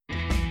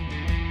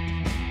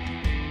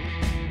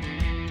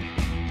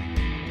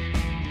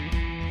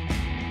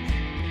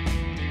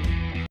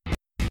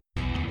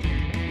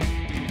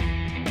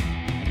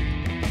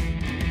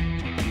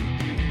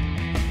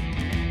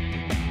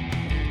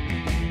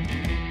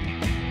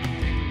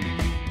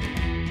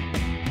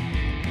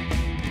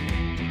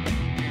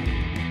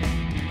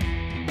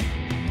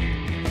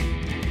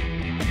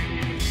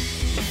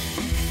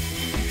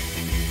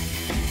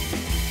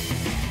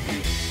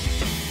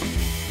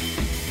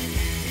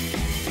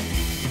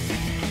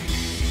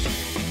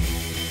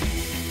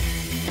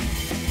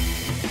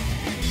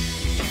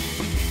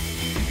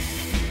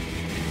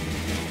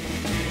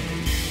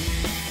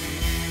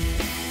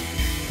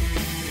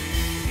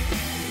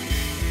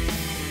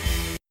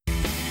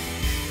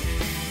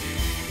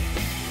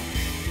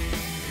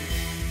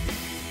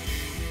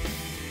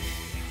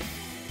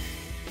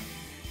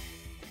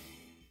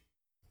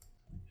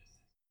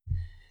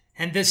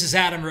And this is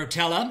Adam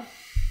Rotella.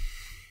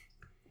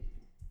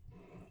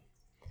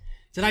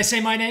 Did I say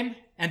my name?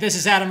 And this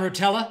is Adam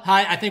Rotella.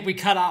 Hi, I think we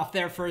cut off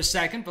there for a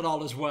second, but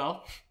all is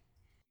well.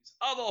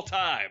 Of all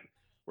time,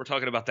 we're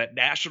talking about that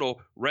National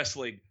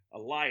Wrestling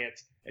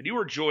Alliance, and you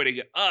are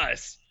joining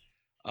us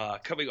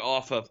coming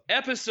off of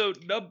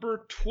episode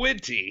number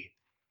 20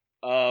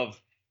 of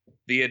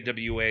the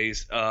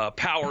NWA's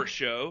Power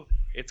Show.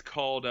 It's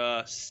called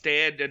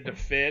Stand and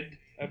Defend,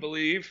 I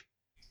believe.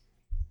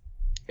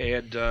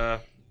 And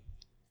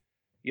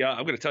yeah,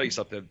 I'm going to tell you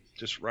something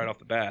just right off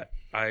the bat.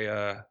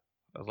 I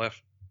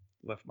left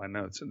my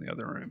notes in the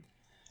other room.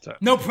 So.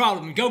 No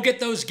problem. Go get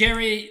those,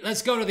 Gary.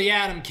 Let's go to the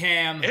Adam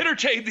cam.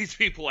 Entertain these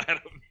people,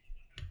 Adam.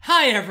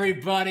 Hi,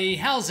 everybody.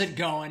 How's it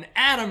going?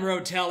 Adam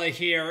Rotella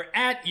here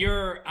at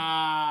your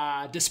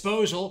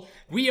disposal.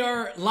 We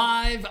are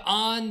live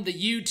on the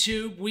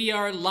YouTube. We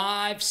are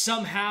live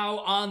somehow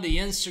on the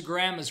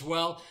Instagram as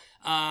well.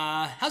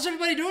 How's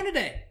everybody doing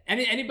today?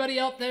 Anybody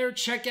out there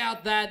check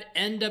out that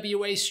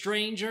NWA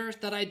Stranger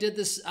that I did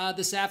this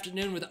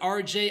afternoon with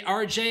RJ?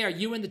 RJ, are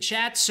you in the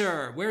chat,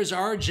 sir? Where's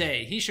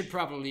RJ? He should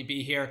probably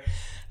be here.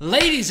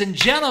 Ladies and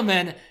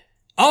gentlemen,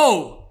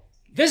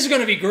 this is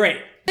going to be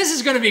great. This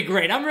is going to be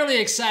great. I'm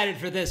really excited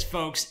for this,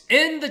 folks.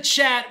 In the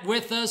chat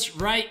with us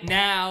right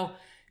now,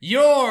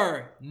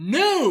 your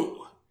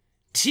new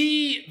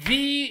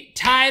TV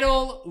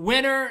title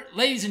winner.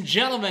 Ladies and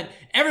gentlemen,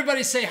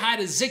 everybody say hi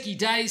to Zicky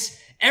Dice.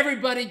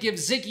 Everybody give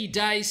Zicky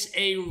Dice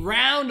a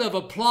round of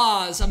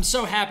applause. I'm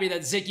so happy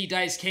that Zicky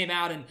Dice came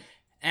out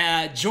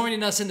and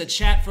joining us in the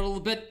chat for a little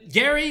bit.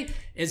 Gary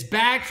is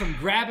back from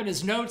grabbing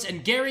his notes.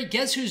 And Gary,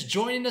 guess who's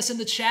joining us in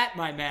the chat,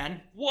 my man?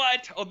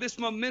 What? On this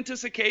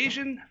momentous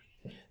occasion?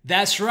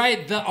 That's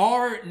right.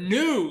 Our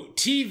new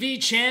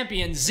TV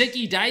champion,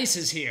 Zicky Dice,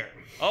 is here.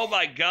 Oh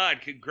my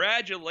God.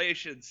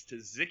 Congratulations to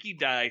Zicky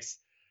Dice,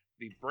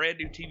 the brand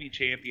new TV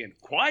champion.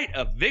 Quite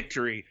a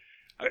victory.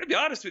 I'm going to be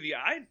honest with you.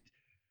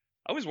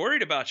 I was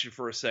worried about you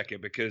for a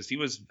second because he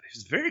was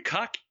very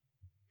cocky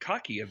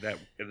in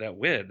that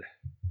win.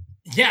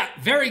 Yeah,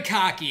 very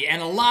cocky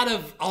and a lot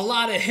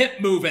of hip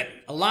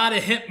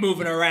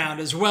moving around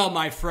as well,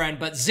 my friend.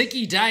 But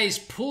Zicky Dice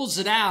pulls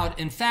it out.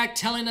 In fact,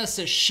 telling us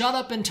to shut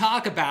up and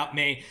talk about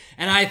me.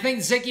 And I think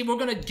Zicky, we're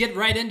gonna get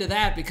right into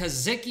that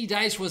because Zicky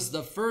Dice was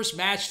the first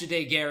match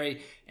today,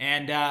 Gary.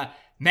 And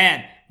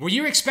man, were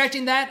you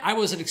expecting that? I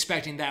wasn't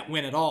expecting that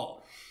win at all.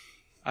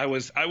 I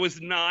was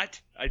not.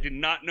 I did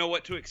not know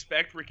what to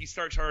expect. Ricky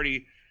Starks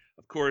already,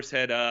 of course,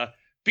 had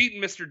beaten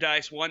Mr.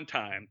 Dice one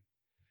time.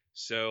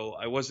 So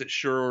I wasn't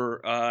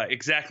sure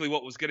exactly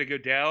what was going to go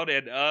down,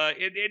 and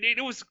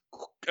it was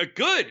a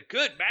good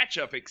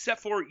matchup,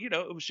 except for,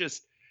 it was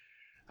just,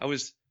 I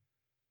was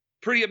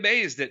pretty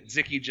amazed at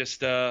Zicky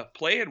just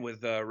playing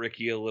with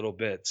Ricky a little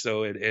bit.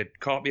 So it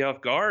caught me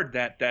off guard,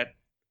 that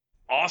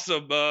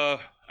awesome, I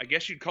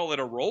guess you'd call it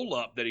a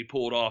roll-up that he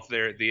pulled off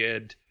there at the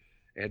end.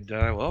 And,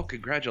 well,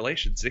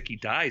 congratulations. Zicky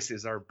Dice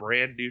is our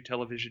brand new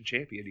television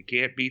champion. You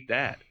can't beat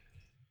that.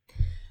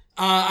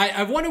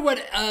 I wonder what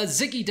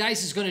Zicky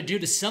Dice is going to do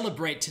to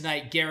celebrate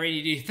tonight,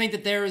 Gary. Do you think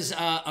that there is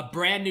a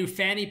brand new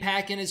fanny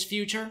pack in his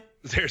future?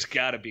 There's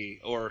got to be,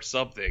 or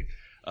something.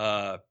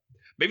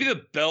 Maybe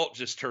the belt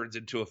just turns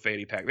into a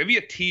fanny pack. Maybe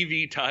a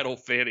TV title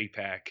fanny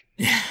pack.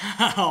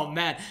 Oh,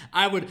 man.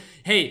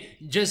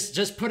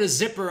 Just put a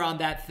zipper on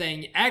that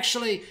thing.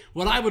 Actually,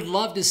 what I would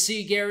love to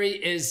see, Gary,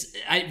 is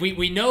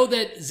we know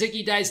that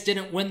Zicky Dice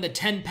didn't win the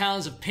 10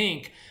 pounds of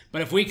pink,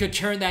 but if we could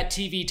turn that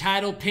TV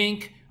title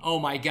pink, oh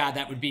my God,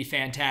 that would be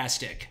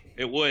fantastic.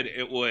 It would.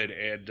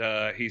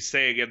 And he's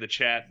saying in the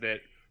chat that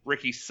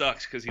Ricky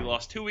sucks because he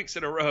lost 2 weeks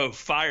in a row.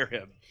 Fire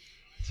him.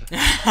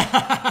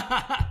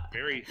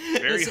 Very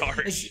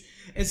harsh.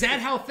 Is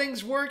that how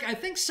things work? I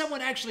think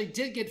someone actually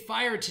did get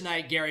fired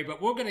tonight, Gary, but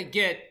we're going to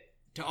get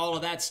to all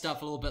of that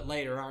stuff a little bit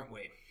later, aren't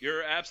we?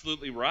 You're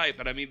absolutely right.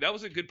 But I mean, that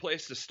was a good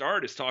place to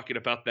start, is talking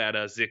about that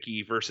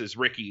Zicky versus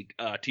Ricky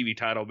TV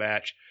title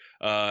match.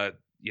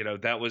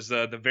 That was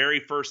the very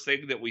first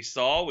thing that we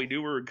saw. We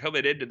knew we were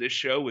coming into this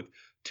show with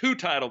 2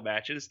 title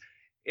matches,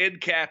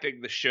 end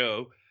capping the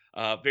show.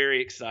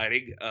 Very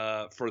exciting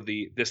for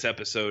this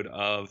episode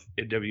of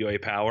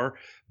NWA Power.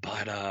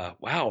 But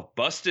wow,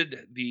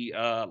 busted the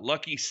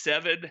Lucky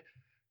 7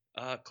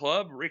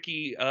 club.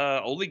 Ricky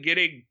only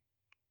getting,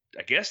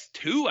 I guess,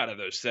 2 out of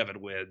those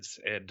 7 wins,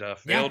 and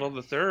failed on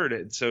the third.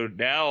 And so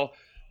now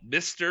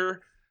Mr.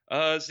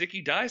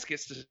 Zicky Dice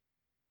gets to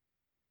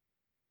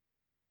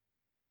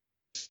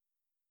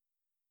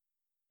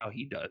how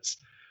he does.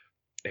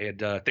 And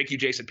thank you,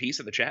 Jason Peace,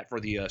 in the chat for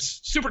the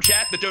super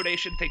chat, the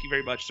donation. Thank you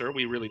very much, sir.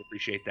 We really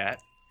appreciate that.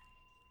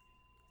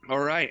 All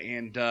right,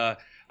 and I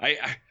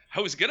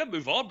was gonna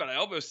move on, but I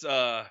almost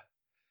I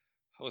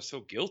was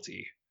so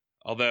guilty.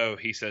 Although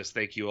he says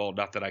thank you all,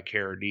 not that I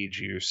care or need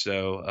you.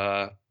 So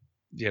I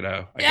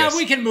guess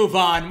we can move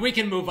on. We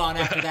can move on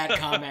after that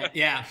comment.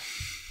 Yeah.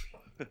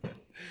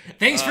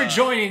 Thanks for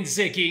joining,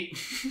 Zicky.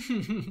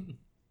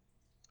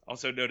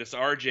 Also notice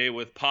RJ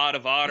with Pod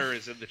of Honor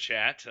is in the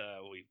chat.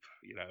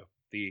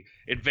 The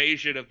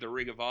invasion of the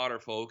Ring of Honor,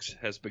 folks,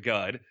 has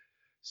begun.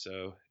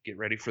 So get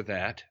ready for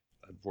that,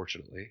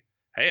 unfortunately.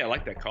 Hey, I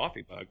like that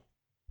coffee mug.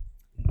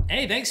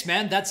 Hey, thanks,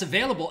 man. That's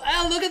available.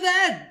 Oh, look at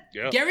that.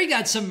 Yep. Gary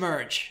got some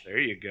merch. There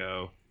you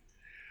go.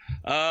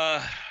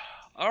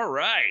 All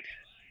right.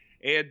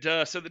 And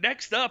so the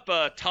next up,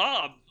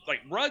 Tom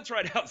runs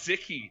right out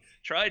Zicky,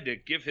 tried to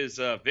give his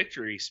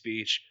victory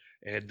speech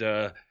and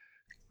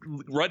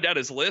run down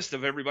his list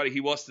of everybody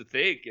he wants to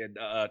thank. And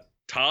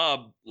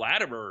Tom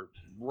Latimer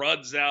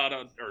runs out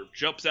or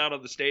jumps out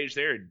on the stage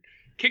there and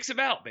kicks him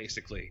out,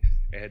 basically,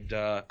 and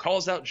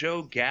calls out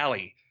Joe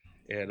Galli.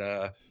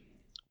 And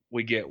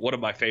we get one of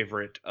my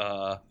favorite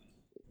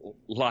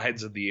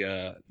lines of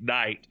the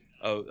night.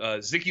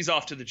 Zicky's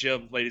off to the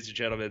gym, ladies and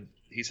gentlemen.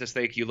 He says,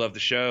 "Thank you, love the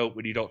show.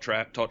 When you don't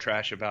talk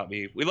trash about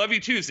me, we love you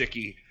too,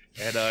 Zicky."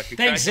 And thanks,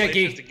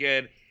 congratulations Zicky.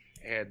 again.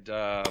 And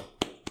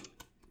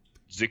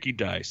Zicky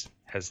Dice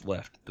has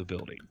left the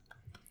building.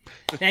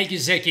 Thank you,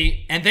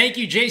 Zicky, and thank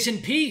you,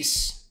 Jason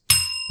Peace.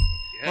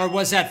 Yeah. Or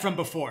was that from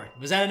before?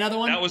 Was that another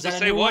one? That was the a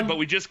same new one, but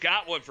we just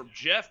got one from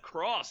Jeff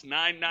Cross,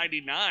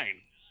 $9.99.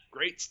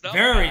 Great stuff.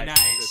 Very guys.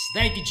 nice.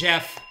 Thank you,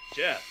 Jeff.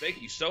 Jeff,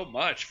 thank you so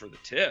much for the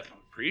tip.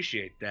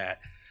 Appreciate that.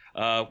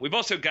 We've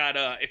also got,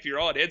 if you're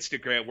on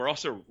Instagram, we're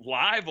also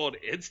live on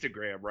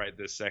Instagram right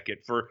this second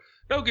for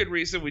no good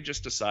reason. We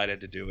just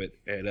decided to do it,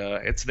 and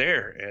it's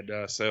there.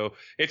 And so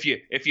if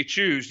you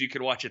choose, you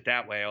can watch it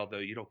that way, although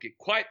you don't get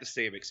quite the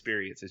same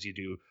experience as you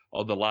do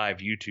on the live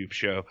YouTube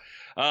show.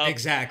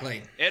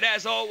 Exactly. And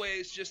as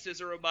always, just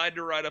as a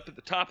reminder right up at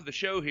the top of the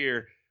show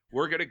here,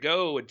 we're going to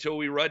go until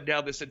we run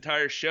down this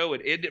entire show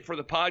and end it for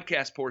the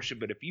podcast portion.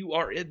 But if you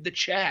are in the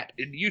chat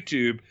in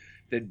YouTube,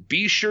 then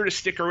be sure to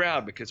stick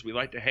around because we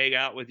like to hang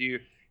out with you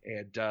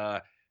and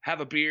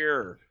have a beer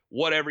or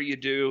whatever you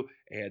do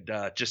and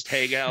just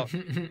hang out.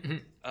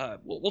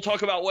 We'll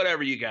talk about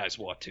whatever you guys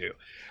want to.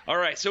 All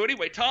right. So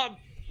anyway, Tom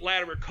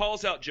Latimer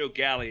calls out Joe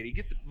Galli, and he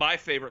gets my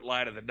favorite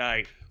line of the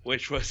night,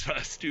 which was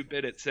Stu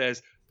Bennett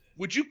says,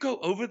 "Would you go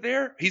over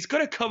there? He's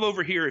going to come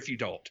over here if you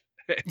don't."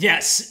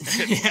 Yes.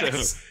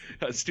 Yes.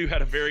 So, Stu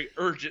had a very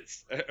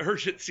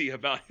urgency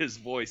about his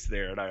voice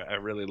there, and I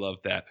really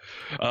loved that.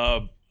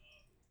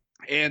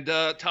 And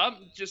Tom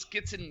just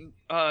gets in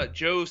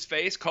Joe's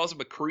face, calls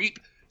him a creep,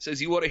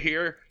 says, "You want to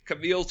hear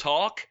Camille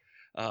talk?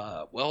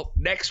 Well,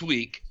 next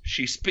week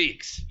she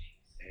speaks."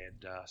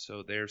 And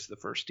so there's the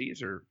first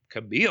teaser.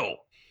 Camille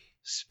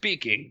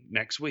speaking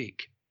next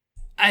week.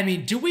 I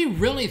mean, do we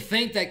really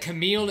think that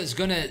Camille is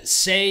going to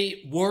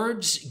say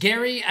words,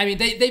 Gary? I mean,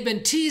 they've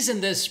been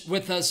teasing this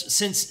with us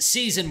since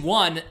season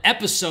 1,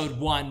 episode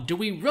 1. Do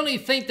we really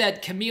think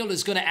that Camille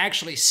is going to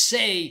actually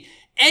say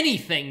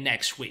anything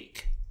next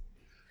week?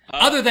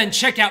 Other than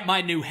check out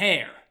my new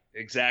hair.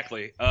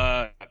 Exactly.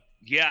 Yeah,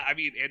 I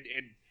mean, and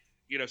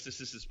since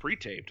this is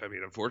pre-taped, I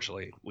mean,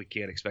 unfortunately, we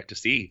can't expect to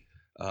see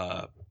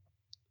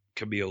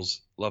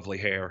Camille's lovely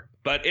hair.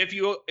 But if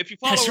you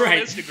follow her on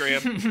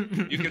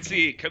Instagram, you can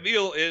see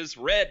Camille is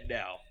red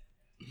now.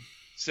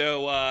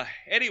 So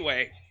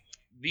anyway,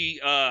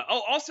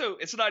 also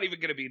it's not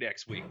even going to be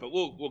next week, but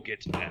we'll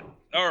get to that.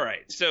 All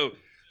right. So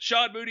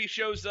Sean Mooney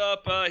shows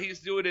up. He's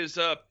doing his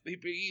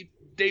he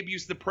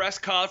debuts the press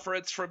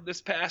conference from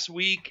this past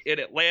week in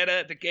Atlanta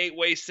at the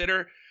Gateway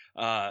Center.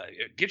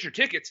 Get your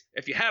tickets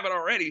if you haven't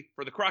already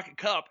for the Crockett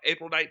Cup,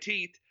 April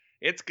 19th.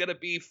 It's gonna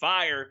be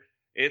fire.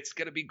 It's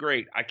gonna be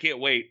great. I can't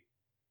wait.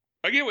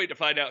 I can't wait to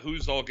find out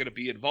who's all gonna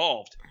be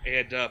involved.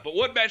 And but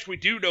one match we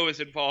do know is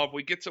involved.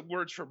 We get some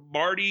words from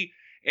Marty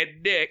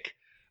and Nick.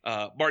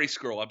 Marty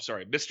Scurll, I'm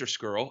sorry, Mr.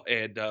 Scurll,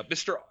 and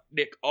Mr.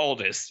 Nick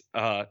Aldis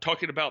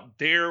talking about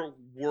their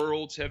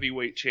World's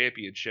Heavyweight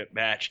Championship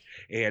match.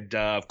 And,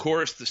 of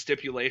course, the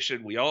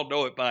stipulation, we all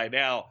know it by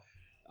now.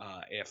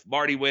 If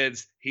Marty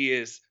wins, he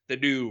is the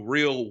new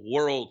real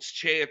World's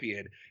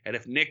Champion. And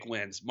if Nick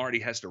wins, Marty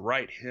has to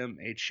write him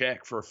a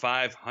check for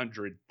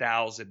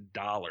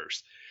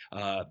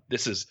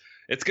 $500,000.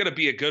 It's going to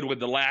be a good one.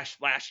 The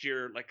last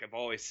year, like I've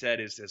always said,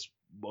 is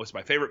most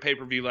my favorite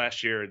pay-per-view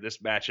last year. This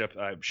matchup,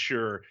 I'm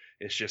sure,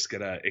 is just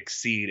going to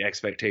exceed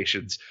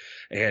expectations.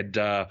 And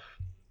I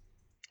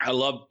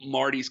love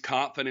Marty's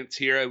confidence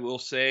here. I will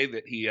say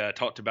that he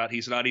talked about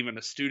he's not even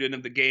a student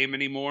of the game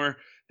anymore,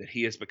 that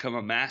he has become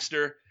a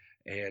master.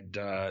 And,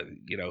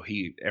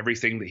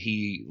 everything that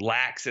he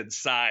lacks in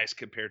size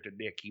compared to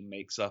Nick, he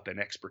makes up in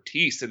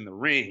expertise in the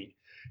ring.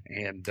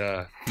 And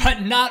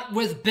but not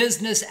with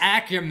business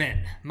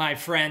acumen, my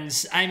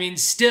friends. I mean,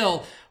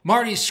 still,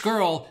 Marty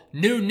Scurll,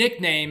 new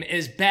nickname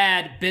is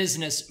Bad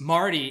Business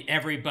Marty,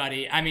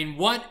 everybody. I mean,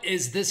 what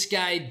is this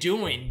guy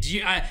doing?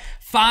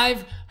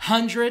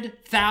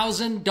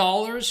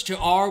 $500,000 to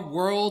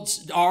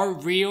our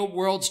real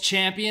world's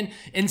champion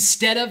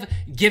instead of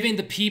giving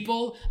the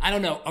people, I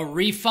don't know, a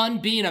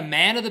refund, being a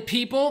man of the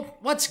people?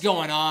 What's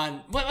going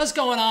on? What's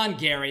going on,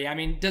 Gary? I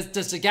mean,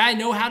 does the guy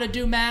know how to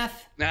do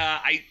math?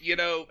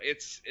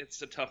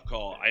 It's a tough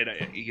call.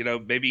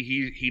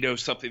 Maybe he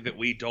knows something that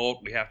we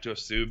don't. We have to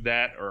assume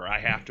that, or I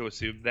have to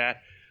assume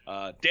that.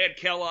 Dan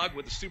Kellogg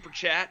with a super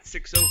chat,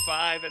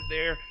 605 in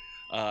there,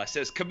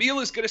 says Camille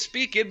is going to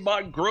speak in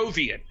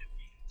Mongrovian.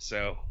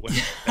 So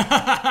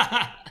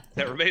that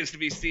remains to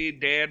be seen,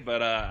 Dan.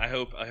 But I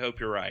hope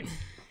you're right.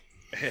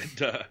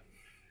 And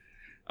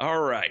all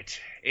right.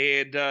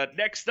 And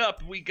next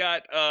up, we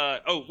got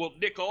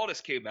Nick Aldis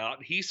came out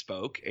and he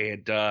spoke,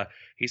 and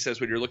he says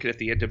when you're looking at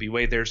the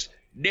NWA, there's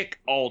Nick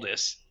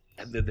Aldis,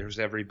 and then there's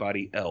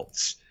everybody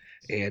else.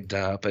 And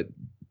but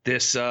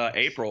this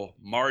April,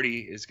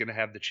 Marty is going to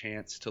have the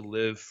chance to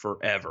live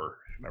forever.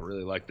 And I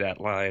really like that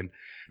line.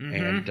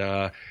 Mm-hmm.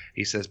 And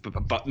he says,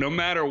 but no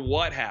matter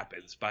what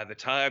happens, by the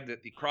time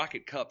that the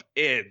Crockett Cup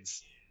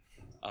ends,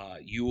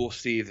 you will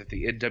see that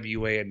the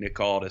NWA and Nick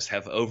Aldis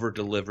have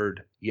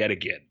over-delivered yet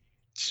again.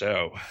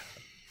 So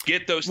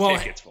get those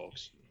tickets,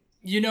 folks.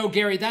 You know,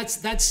 Gary,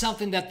 that's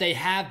something that they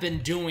have been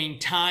doing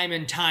time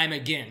and time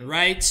again,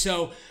 right?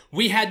 So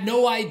we had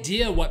no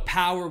idea what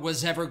Power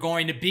was ever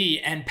going to be,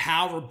 and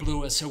Power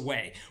blew us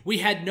away. We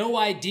had no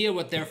idea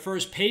what their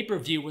first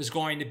pay-per-view was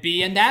going to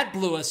be, and that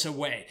blew us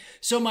away.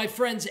 So, my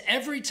friends,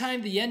 every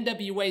time the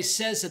NWA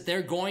says that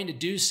they're going to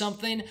do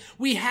something,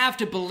 we have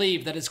to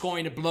believe that it's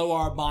going to blow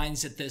our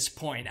minds at this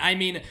point. I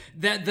mean,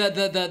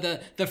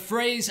 the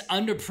phrase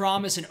 "under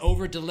promise and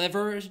over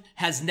deliver"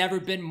 has never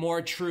been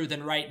more true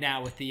than right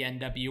now with the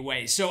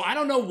NWA. So I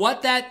don't know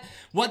what that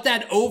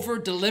over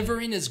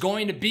delivering is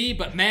going to be,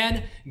 but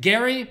man,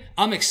 Gary,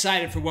 I'm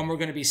excited for when we're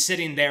going to be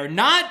sitting there,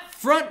 not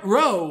front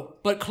row,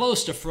 but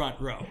close to front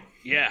row.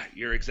 Yeah,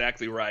 you're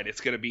exactly right.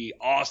 It's going to be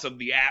awesome.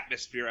 The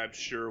atmosphere, I'm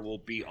sure, will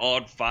be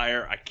on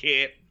fire. I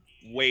can't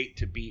wait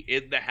to be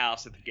in the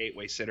house at the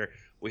Gateway Center.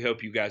 We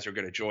hope you guys are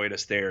going to join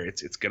us there.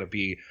 It's going to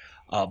be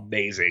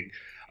amazing.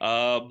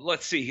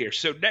 Let's see here.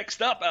 So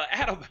next up,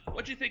 Adam,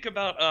 what'd you think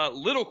about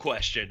Little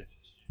Question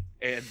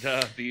and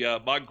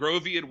the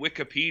Mongrovian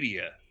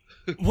Wikipedia?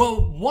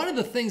 Well, one of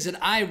the things that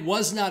I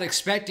was not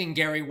expecting,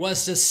 Gary,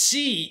 was to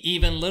see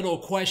even Little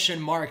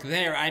Question Mark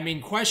there. I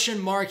mean, Question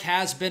Mark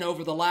has been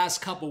over the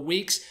last couple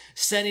weeks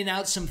sending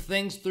out some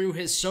things through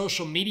his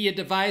social media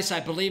device. I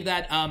believe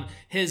that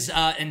his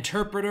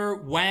interpreter,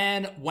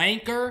 Wan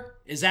Wanker,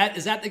 is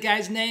that the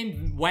guy's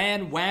name?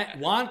 Wan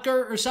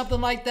Wanker or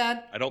something like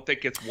that? I don't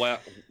think it's Wan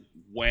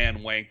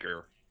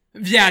Wanker.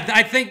 Yeah,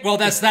 I think. Well,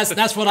 that's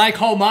what I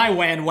call my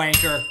Wan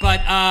Wanker.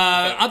 But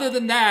other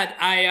than that,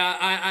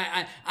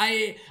 I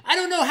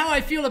don't know how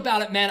I feel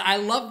about it, man. I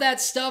love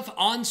that stuff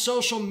on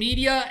social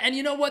media, and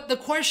you know what? The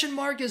Question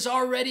Mark is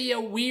already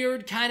a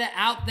weird kind of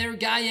out there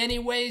guy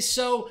anyway,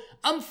 so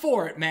I'm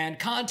for it, man.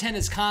 Content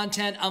is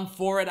content. I'm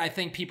for it. I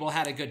think people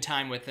had a good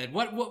time with it.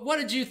 What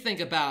did you think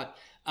about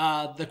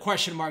the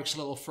Question Mark's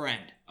little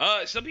friend?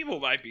 Some people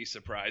might be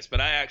surprised, but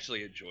I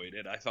actually enjoyed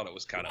it. I thought it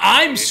was kind of.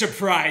 I'm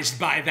surprised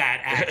by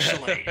that,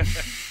 actually.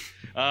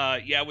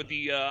 Yeah, with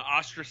the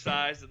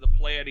ostracized and the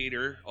plant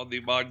eater on the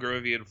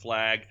Mongrovian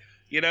flag,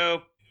 you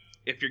know,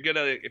 if you're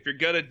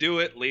gonna do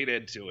it, lean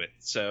into it.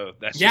 So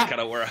that's just kind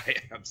of where I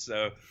am.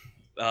 So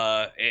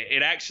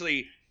it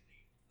actually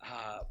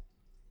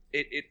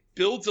it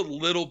builds a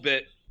little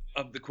bit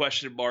of the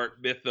Question Mark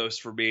mythos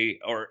for me,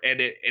 and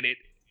it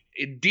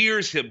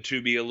endears him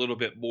to me a little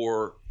bit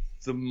more.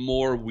 The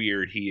more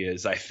weird he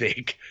is, I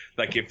think.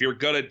 Like, if you're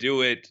gonna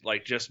do it,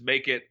 like, just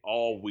make it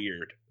all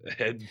weird,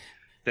 and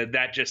then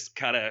that just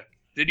kind of,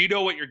 then you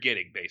know what you're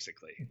getting,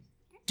 basically.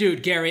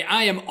 Dude, Gary,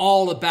 I am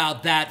all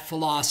about that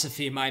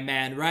philosophy, my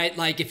man, right?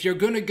 Like, if you're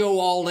going to go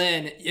all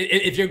in,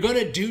 if you're going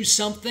to do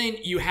something,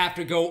 you have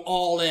to go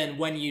all in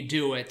when you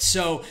do it.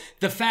 So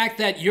the fact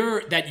that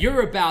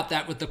you're about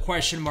that with the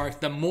Question Mark,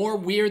 the more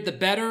weird, the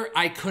better,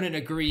 I couldn't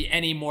agree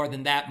any more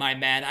than that, my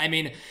man. I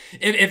mean,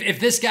 if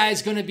this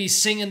guy's going to be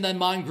singing the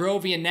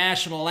Mongrovian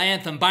national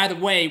anthem, by the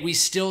way, we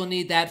still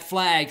need that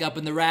flag up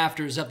in the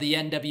rafters of the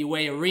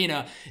NWA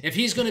arena. If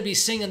he's going to be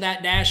singing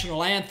that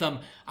national anthem,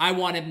 I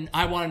want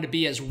him to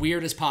be as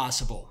weird as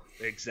possible.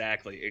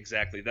 Exactly.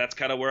 That's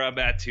kind of where I'm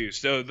at too.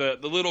 So the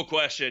Little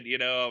Question, you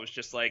know, I was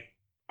just like,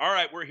 all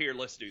right, we're here.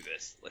 Let's do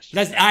this.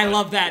 I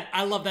love that.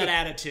 I love that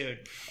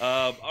attitude.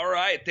 All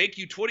right. Thank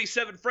you,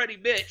 27 Freddie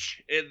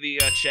Mitch in the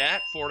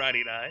chat,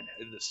 $4.99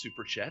 in the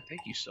super chat.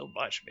 Thank you so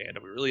much, man.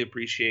 We really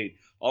appreciate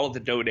all of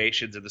the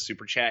donations in the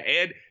super chat.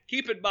 And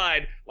keep in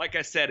mind, like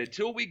I said,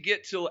 until we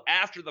get till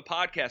after the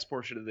podcast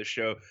portion of this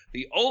show,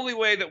 the only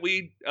way that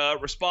we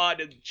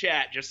respond in the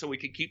chat, just so we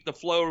can keep the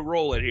flow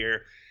rolling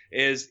here,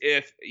 is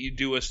if you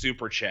do a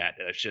super chat.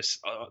 It's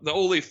just the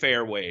only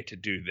fair way to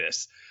do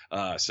this.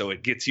 So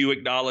it gets you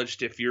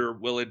acknowledged if you're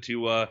willing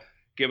to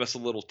give us a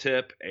little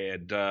tip.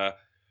 And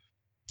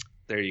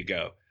there you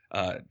go.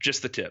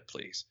 Just the tip,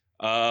 please.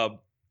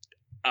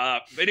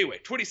 Anyway,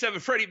 27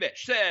 Freddie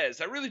Mitch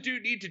says, I really do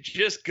need to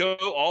just go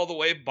all the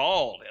way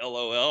bald.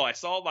 LOL. I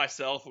saw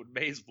myself when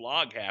May's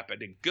vlog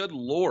happened, and good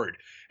Lord.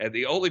 And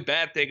the only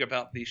bad thing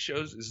about these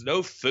shows is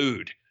no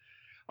food.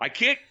 I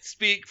can't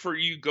speak for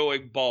you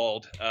going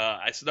bald.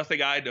 It's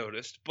nothing I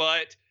noticed,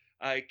 but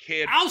I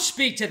can. I'll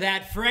speak to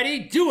that, Freddie.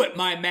 Do it,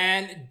 my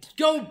man.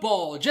 Go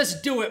bald.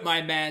 Just do it,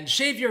 my man.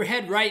 Shave your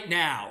head right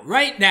now.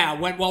 Right now.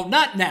 Well,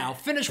 not now.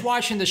 Finish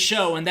watching the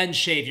show and then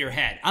shave your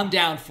head. I'm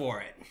down for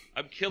it.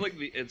 I'm killing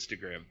the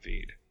Instagram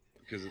feed.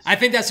 because I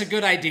think that's a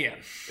good idea.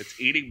 It's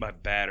eating my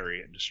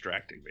battery and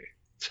distracting me.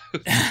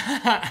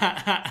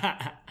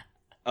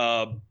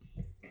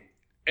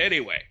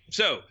 Anyway,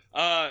 so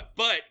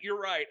but you're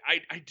right.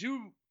 I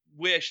do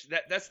wish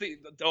that's the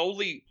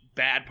only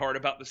bad part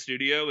about the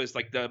studio is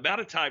like the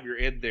amount of time you're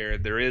in there.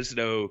 There is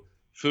no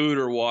food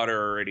or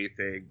water or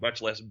anything,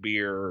 much less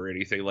beer or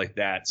anything like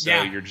that.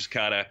 So you're just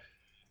kind of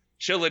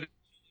chilling.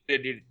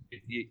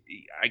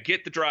 I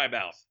get the dry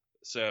mouth,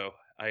 so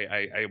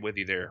I am with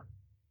you there.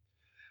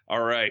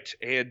 All right,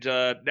 and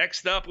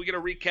next up, we're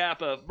going to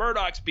recap of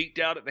Murdoch's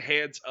beatdown at the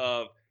hands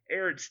of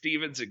Aaron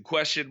Stevens and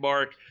question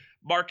mark.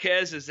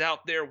 Marquez is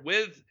out there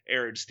with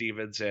Aaron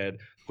Stevens and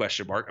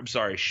question mark. I'm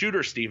sorry,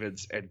 Shooter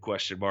Stevens and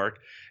question mark.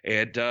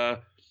 And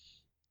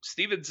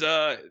Stevens,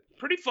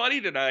 pretty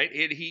funny tonight,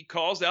 and he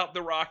calls out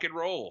the rock and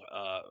roll.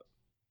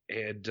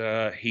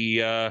 And he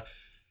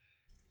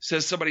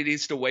says somebody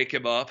needs to wake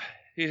him up.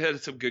 He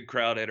had some good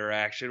crowd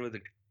interaction with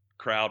the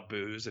crowd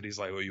boos, and he's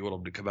like, "Well, you want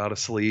him to come out of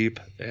sleep?"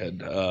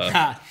 And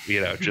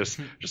just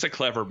a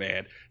clever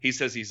man. He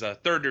says he's a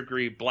 3rd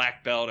degree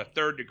black belt, a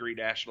 3rd degree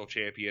national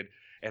champion,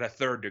 and a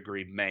 3rd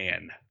degree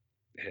man.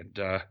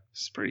 And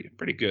it's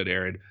pretty good,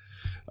 Aaron.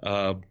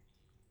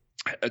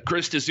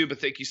 Chris DeZuba,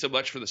 thank you so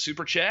much for the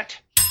super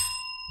chat.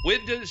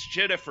 When does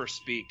Jennifer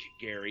speak,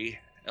 Gary?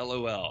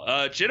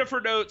 LOL. Jennifer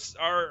notes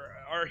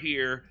are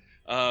here.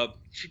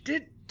 She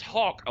did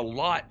talk a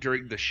lot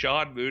during the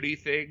Sean Mooney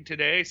thing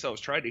today, so I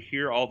was trying to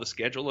hear all the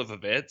schedule of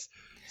events.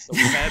 So we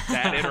had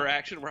that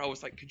interaction where I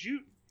was like, could you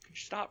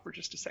stop for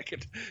just a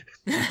second?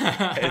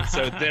 And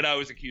so then I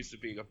was accused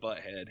of being a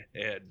butthead,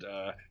 and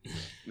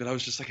then I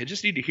was just like, I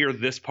just need to hear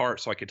this part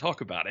so I can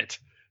talk about it.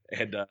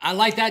 And I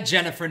like that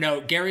Jennifer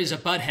note. Gary's a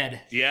butthead.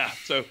 Yeah,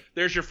 so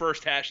there's your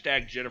first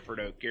hashtag Jennifer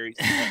note. Gary's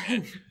a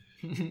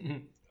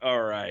butthead.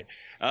 All right.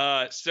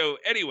 So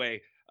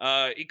anyway,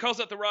 he calls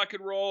out the rock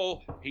and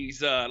roll.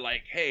 He's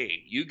like,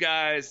 hey, you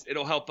guys,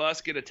 it'll help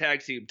us get a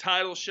tag team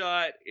title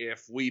shot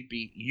if we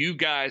beat you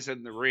guys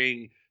in the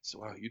ring. So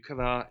why don't you come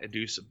out and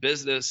do some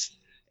business,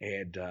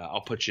 and I'll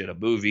put you in a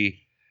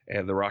movie.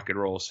 And the rock and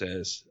roll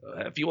says,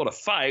 if you want to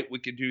fight, we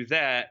can do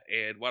that.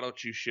 And why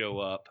don't you show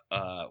up?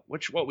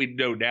 What we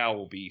know now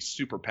will be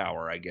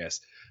Superpower, I guess.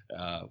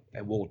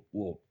 And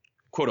we'll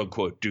quote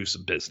unquote do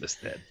some business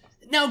then.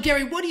 Now,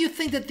 Gary, what do you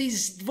think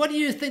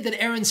that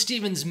Aaron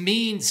Stevens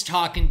means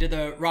talking to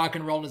the Rock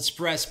and Roll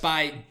Express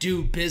by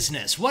do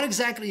business? What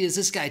exactly is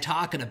this guy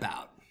talking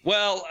about?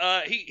 Well,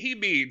 he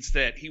means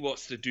that he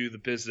wants to do the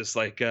business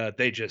like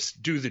they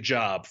just do the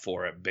job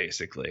for him,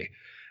 basically.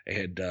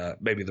 And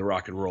maybe the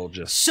Rock and Roll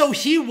just... So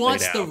he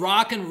wants the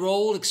Rock and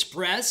Roll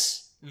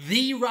Express,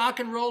 the Rock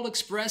and Roll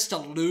Express, to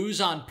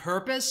lose on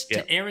purpose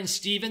to Aaron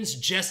Stevens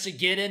just to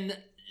get in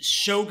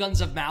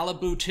Shoguns of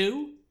Malibu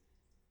 2?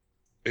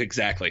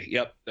 Exactly.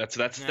 Yep. That's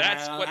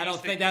what I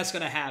don't think that's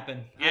going to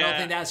happen. Yeah. I don't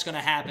think that's going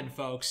to happen,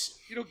 folks.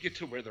 You don't get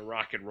to where the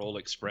Rock and Roll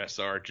Express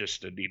are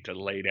just to need to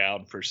lay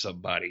down for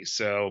somebody.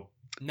 So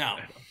no,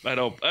 I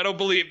don't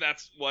believe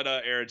that's what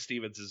Aaron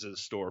Stevens is in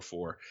store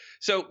for.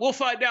 So we'll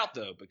find out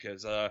though,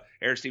 because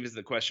Aaron Stevens and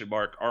the question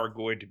mark are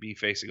going to be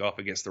facing off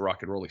against the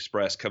Rock and Roll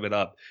Express coming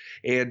up.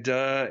 And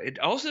it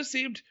also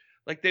seemed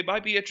like they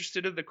might be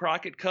interested in the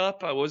Crockett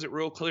Cup. I wasn't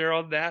real clear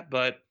on that,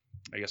 but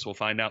I guess we'll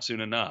find out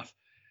soon enough.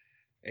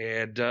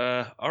 And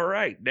all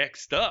right,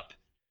 next up,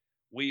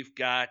 we've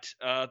got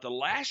the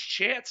Last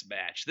Chance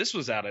match. This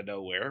was out of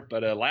nowhere,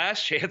 but a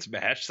Last Chance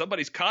match.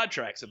 Somebody's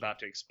contract's about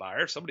to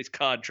expire. Somebody's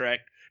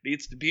contract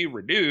needs to be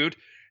renewed.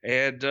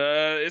 And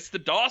it's the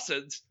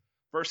Dawsons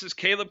versus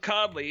Caleb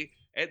Conley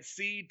and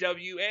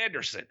C.W.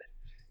 Anderson.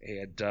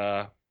 And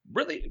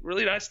really,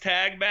 really nice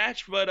tag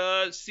match.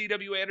 But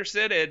C.W.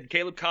 Anderson and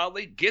Caleb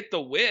Conley get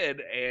the win,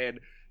 and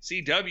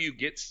C.W.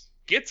 gets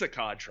a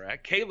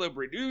contract. Caleb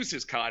renews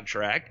his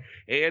contract,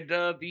 and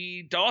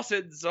the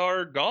Dawsons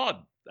are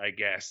gone, I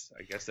guess.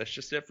 I guess that's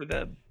just it for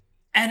them.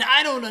 And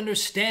I don't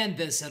understand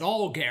this at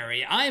all,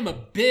 Gary. I'm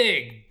a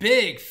big,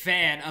 big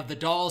fan of the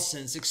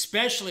Dawsons,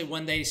 especially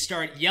when they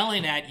start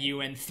yelling at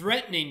you and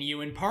threatening you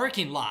in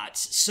parking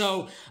lots.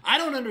 So I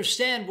don't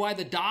understand why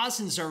the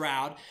Dawsons are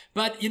out.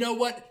 But you know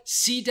what?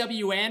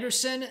 C.W.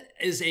 Anderson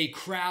is a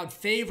crowd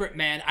favorite,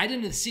 man. I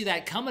didn't see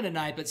that coming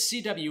tonight, but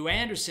C.W.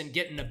 Anderson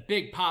getting a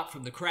big pop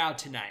from the crowd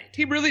tonight.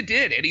 He really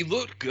did, and he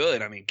looked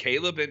good. I mean,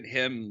 Caleb and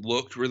him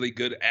looked really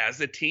good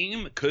as a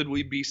team. Could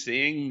we be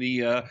seeing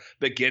the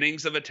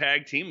beginnings of a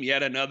tag team?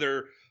 Yet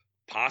another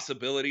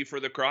possibility for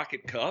the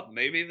Crockett Cup.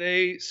 Maybe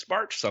they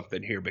sparked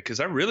something here, because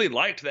I really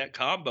liked that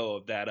combo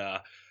of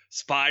that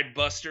Spine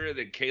Buster and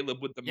then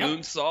Caleb with the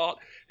moonsault.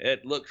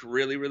 It looked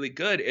really, really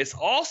good. It's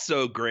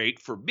also great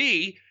for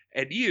me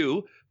and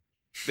you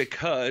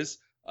because,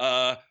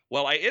 I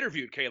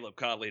interviewed Caleb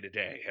Conley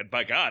today, and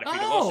by God, if he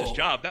lost his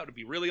job, that would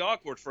be really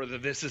awkward for the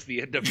This Is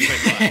the NWA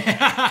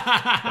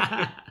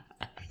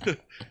live.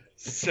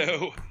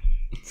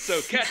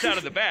 So cat's out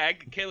of the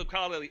bag. Caleb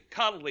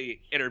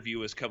Conley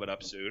interview is coming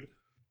up soon.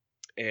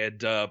 And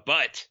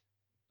but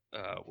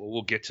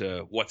we'll get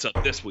to what's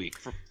up this week.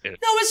 No,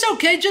 it's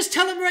okay. Just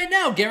tell them right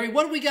now, Gary.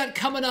 What do we got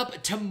coming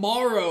up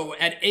tomorrow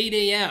at 8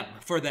 a.m.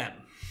 for them?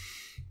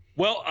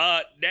 Well,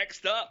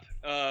 next up,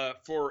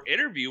 for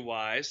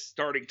interview-wise,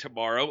 starting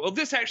tomorrow, well,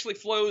 this actually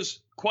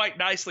flows quite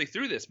nicely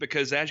through this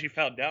because as you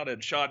found out in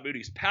Sean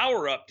Moody's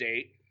Power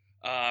Update,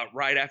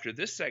 right after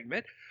this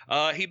segment,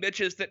 he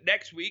mentions that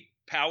next week,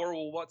 Power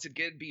will once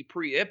again be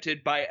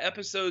preempted by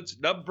episodes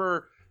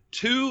number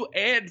 2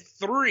 and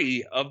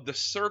 3 of the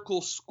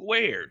Circle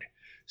Squared.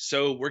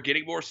 So we're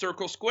getting more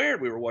Circle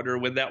Squared. We were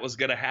wondering when that was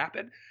going to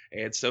happen.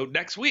 And so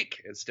next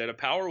week, instead of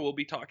Power, we'll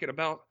be talking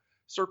about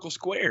Circle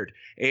Squared.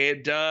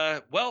 And,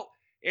 well,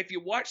 if you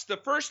watched the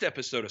first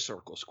episode of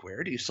Circle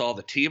Squared, you saw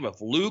the team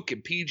of Luke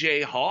and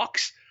PJ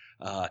Hawks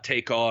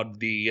take on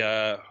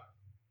the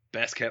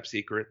best kept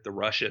secret, the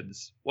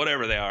Russians,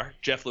 whatever they are,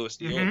 Jeff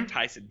Lewis Neal and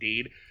Tyson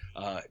Dean,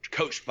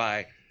 coached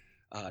by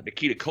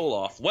Nikita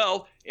Koloff.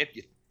 Well, if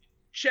you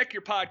check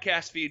your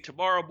podcast feed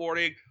tomorrow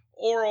morning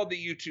or on the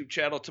YouTube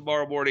channel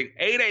tomorrow morning,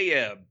 8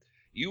 a.m.,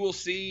 you will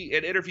see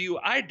an interview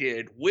I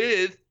did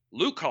with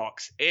Luke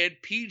Hawks and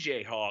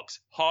PJ Hawks,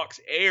 Hawks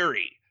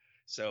Airy.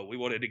 So we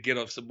wanted to get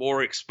up some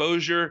more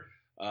exposure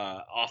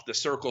off the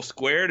Circle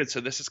Squared, and so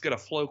this is going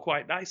to flow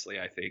quite nicely,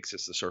 I think,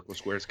 since the Circle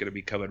Square is going to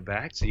be coming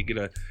back. So you're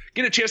going to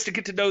get a chance to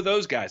get to know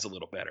those guys a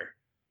little better.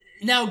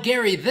 Now,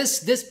 Gary,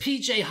 this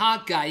PJ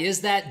Hawk guy is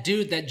that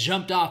dude that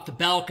jumped off the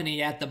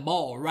balcony at the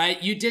mall,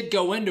 right? You did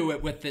go into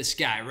it with this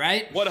guy,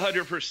 right?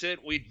 100%.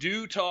 We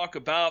do talk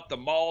about the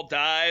mall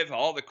dive,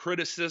 all the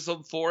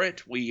criticism for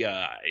it.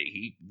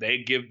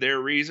 They give their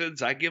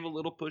reasons. I give a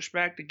little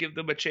pushback to give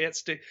them a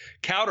chance to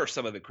counter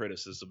some of the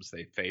criticisms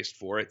they faced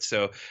for it.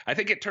 So I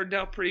think it turned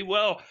out pretty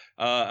well.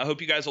 I hope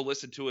you guys will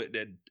listen to it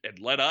and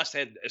let us,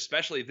 and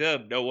especially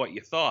them, know what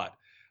you thought,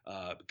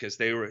 because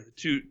they were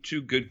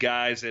two good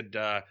guys, and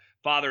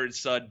father and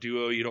son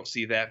duo. You don't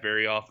see that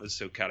very often,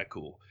 so kind of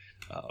cool.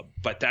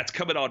 But that's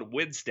coming on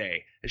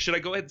Wednesday. And should I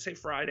go ahead and say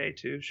Friday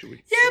too? Should we?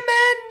 Yeah,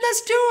 man,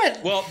 let's do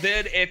it. Well,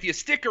 then if you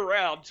stick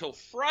around till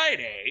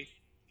Friday,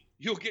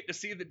 you'll get to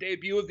see the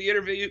debut of the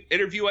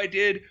interview I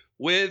did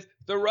with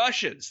the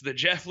Russians, the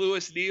Jeff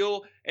Lewis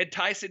Neal and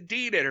Tyson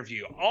Dean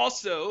interview.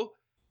 Also,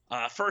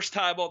 first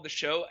time on the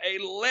show,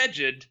 a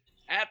legend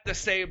at the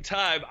same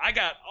time. I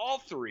got all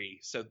three.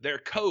 So their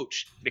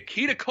coach,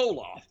 Nikita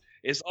Koloff,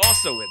 is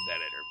also in that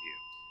interview.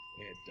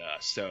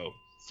 And so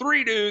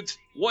 3 dudes,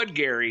 1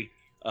 Gary.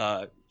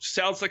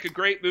 Sounds like a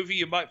great movie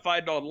you might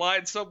find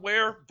online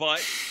somewhere,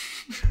 but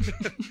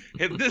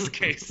in this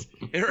case,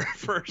 it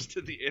refers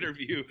to the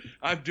interview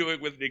I'm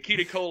doing with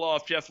Nikita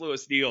Koloff, Jeff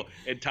Lewis Neal,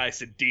 and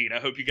Tyson Dean. I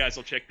hope you guys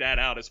will check that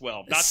out as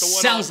well. Not the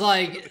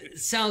one.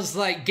 Sounds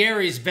like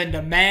Gary's been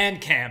to man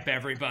camp,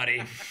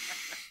 everybody.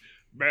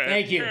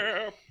 Thank you.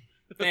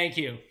 Thank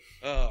you.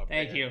 Oh,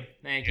 Thank man. you.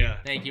 Yeah.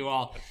 Thank you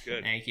all. That's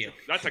good. Thank you.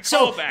 That's a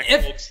callback,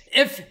 folks.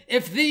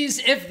 If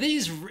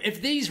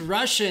these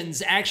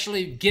Russians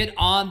actually get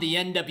on the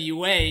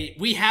NWA,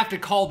 we have to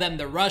call them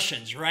the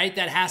Russians, right?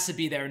 That has to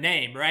be their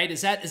name, right?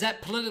 Is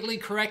that politically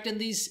correct in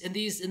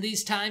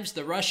these times,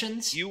 the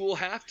Russians? You will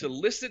have to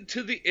listen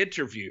to the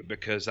interview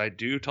because I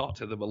do talk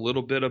to them a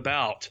little bit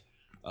about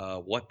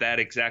what that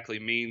exactly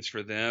means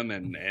for them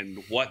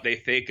and what they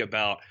think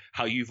about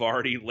how you've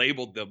already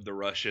labeled them the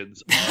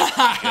Russians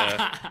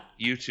on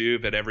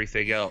YouTube and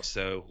everything else.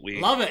 So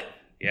we love it.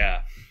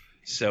 Yeah.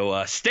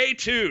 So stay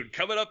tuned.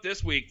 Coming up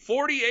this week,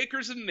 40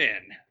 Acres of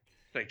Men.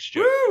 Thanks,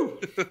 Joe.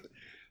 Woo!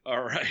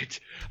 All right.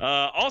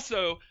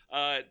 Also,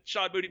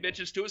 Sean Moody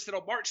mentions to us that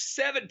on March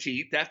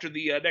 17th, after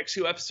the next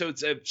 2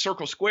 episodes of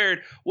Circle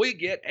Squared, we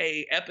get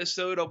a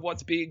episode of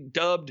what's being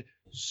dubbed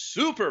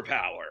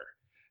Superpower.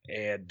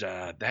 And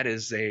that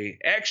is a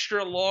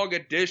extra long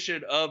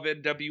edition of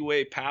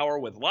NWA Power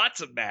with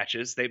lots of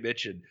matches. They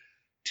mentioned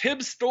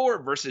Tim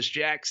Storm versus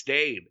Jack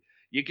Stane.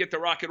 You get the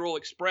Rock and Roll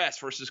Express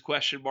versus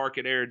Question Mark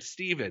and Aaron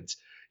Stevens.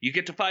 You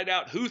get to find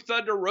out who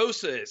Thunder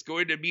Rosa is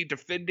going to be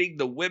defending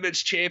the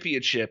Women's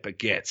Championship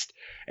against.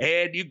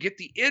 And you get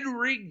the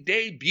in-ring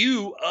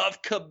debut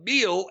of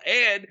Camille,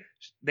 and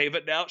they've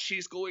announced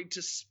she's going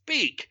to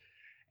speak.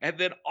 And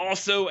then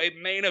also a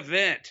main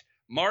event.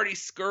 Marty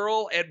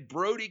Scurll and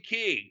Brody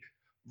King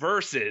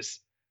versus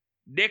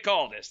Nick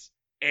Aldis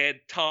and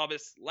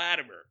Thomas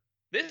Latimer.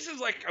 This is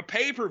like a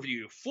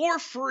pay-per-view for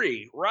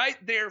free right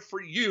there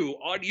for you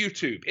on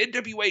YouTube.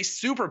 NWA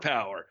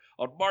Superpower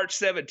on March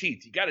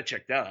 17th. You got to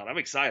check that out. I'm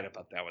excited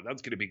about that one.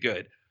 That's going to be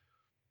good.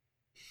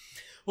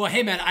 Well,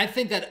 hey man, I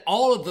think that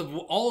all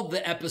of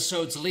the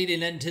episodes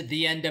leading into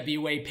the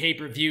NWA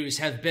pay-per-views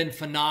have been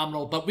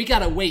phenomenal, but we got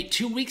to wait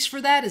 2 weeks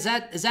for that? Is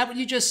that what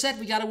you just said?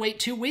 We got to wait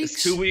 2 weeks?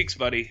 It's 2 weeks,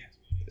 buddy.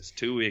 It's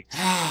 2 weeks.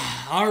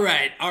 All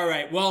right.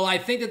 Well, I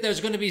think that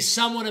there's going to be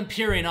someone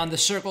appearing on the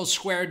Circle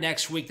Squared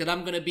next week that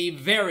I'm going to be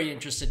very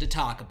interested to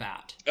talk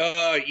about.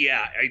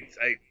 Yeah.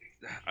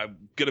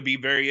 I'm going to be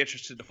very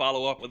interested to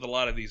follow up with a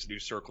lot of these new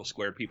Circle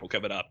Squared people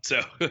coming up.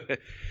 So,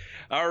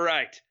 all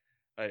right.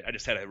 I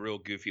just had a real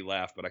goofy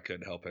laugh, but I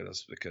couldn't help it.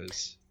 That's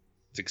because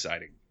it's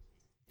exciting.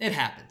 It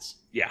happens.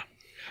 Yeah.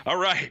 All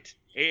right.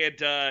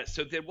 And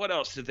so then what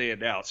else did they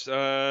announce?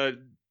 So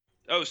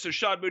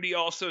Sean Mooney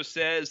also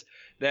says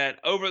that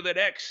over the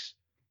next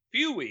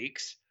few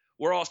weeks,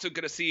 we're also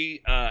going to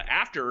see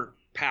after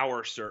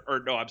Superpower,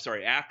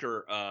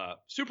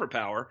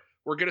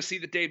 we're going to see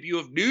the debut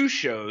of new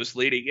shows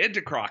leading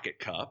into Crockett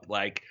Cup,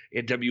 like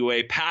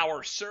NWA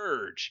Power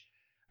Surge,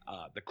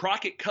 the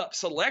Crockett Cup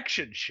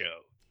Selection Show,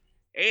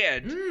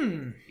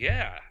 and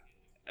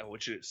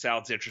which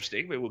sounds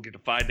interesting. Maybe we'll get to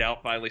find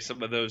out finally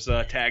some of those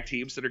tag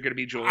teams that are going to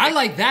be joining. I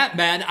like that,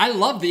 man. I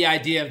love the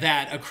idea of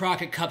that, a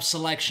Crockett Cup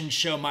Selection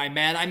Show, my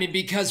man. I mean,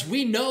 because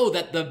we know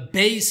that the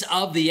base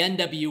of the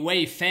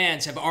NWA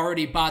fans have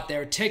already bought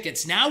their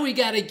tickets. Now we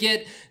got to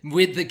get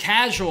with the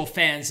casual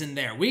fans in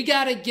there. We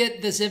got to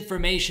get this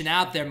information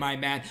out there, my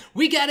man.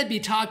 We got to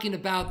be talking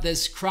about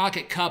this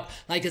Crockett Cup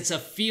like it's a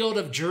Field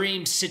of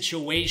Dreams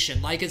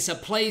situation, like it's a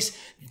place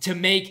to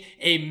make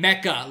a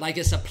mecca, like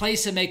it's a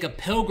place to make a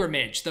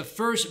pilgrimage, the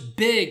first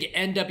big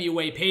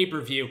NWA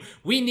pay-per-view.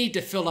 We need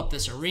to fill up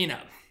this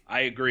arena.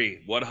 I agree,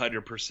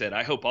 100%.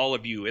 I hope all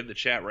of you in the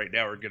chat right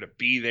now are going to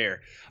be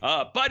there.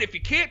 But if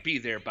you can't be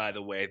there, by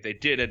the way, they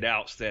did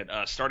announce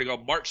that starting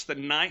on March the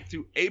 9th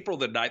through April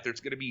the 9th,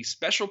 there's going to be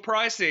special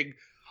pricing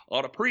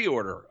on a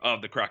pre-order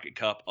of the Crockett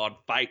Cup on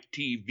Fight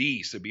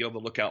TV. So be on the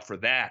lookout for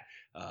that.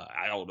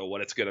 I don't know what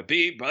it's going to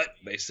be, but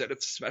they said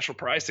it's special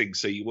pricing,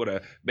 so you want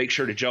to make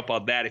sure to jump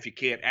on that if you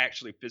can't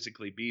actually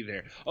physically be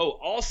there. Oh,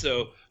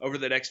 also, over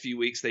the next few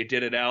weeks, they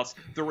did announce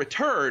the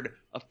return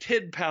of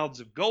 10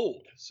 pounds of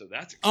gold, so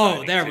that's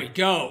exciting. Oh, there we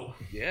go.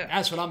 Yeah.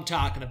 That's what I'm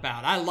talking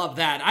about. I love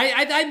that.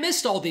 I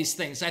missed all these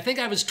things. I think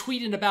I was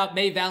tweeting about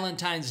May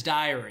Valentine's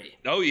diary.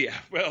 Oh, yeah.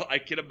 Well, I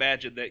can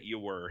imagine that you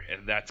were,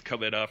 and that's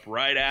coming up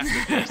right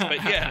after this.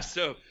 But yeah,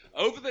 so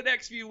over the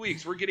next few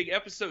weeks, we're getting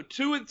episode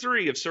 2 and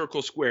 3 of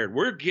Circle Squared.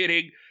 We're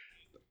getting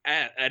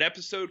an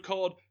episode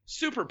called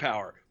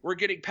Superpower. We're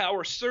getting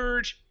Power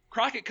Surge,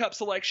 Crockett Cup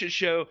Selection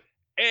Show,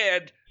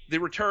 and the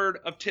return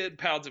of 10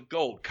 pounds of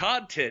gold.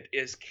 Content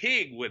is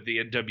king with the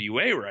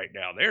NWA right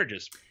now. They're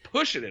just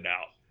pushing it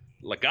out.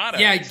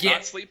 Legata is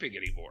not sleeping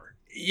anymore.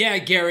 Yeah,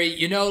 Gary,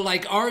 you know,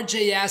 like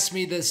RJ asked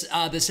me this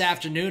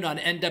afternoon on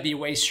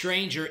NWA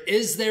Stranger,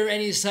 is there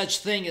any such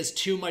thing as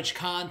too much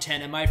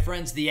content? And my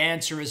friends, the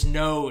answer is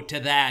no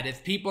to that.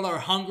 If people are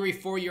hungry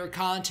for your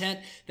content,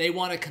 they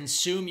want to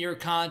consume your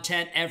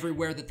content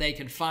everywhere that they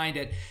can find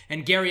it.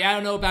 And Gary, I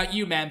don't know about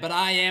you, man, but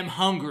I am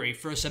hungry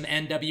for some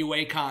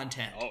NWA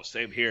content. Oh,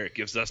 same here. It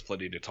gives us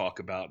plenty to talk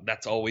about.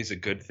 That's always a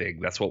good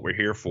thing. That's what we're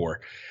here for.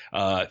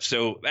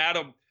 So,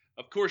 Adam,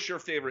 of course, your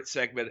favorite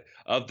segment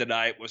of the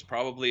night was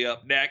probably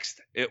up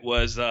next. It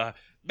was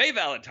May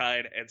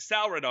Valentine and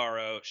Sal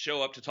Rinauro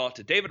show up to talk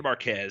to David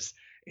Marquez.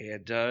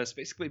 And it's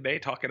basically May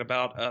talking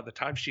about the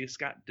time she's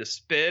gotten to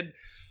spend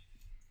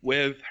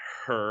with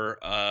her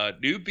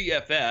new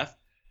BFF,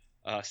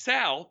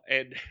 Sal.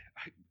 And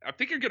I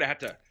think you're going to have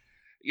to,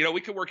 you know,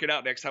 we can work it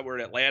out next time we're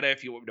in Atlanta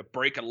if you want me to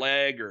break a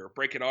leg or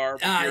break an arm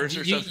or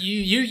something.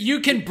 You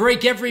can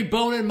break every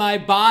bone in my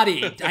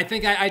body. I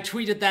think I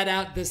tweeted that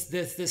out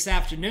this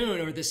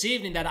afternoon or this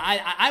evening that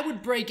I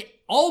would break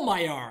all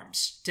my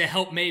arms to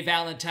help May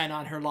Valentine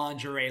on her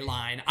lingerie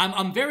line.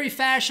 I'm very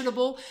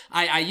fashionable.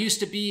 I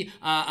used to be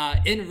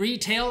in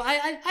retail.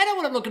 I know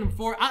what I'm looking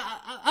for.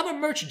 I'm a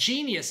merch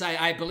genius,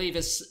 I believe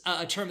is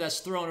a term that's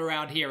thrown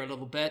around here a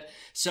little bit.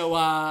 So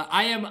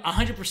I am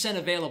 100%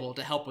 available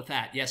to help with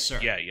that. Yes, sir.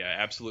 Yeah,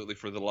 absolutely,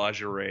 for the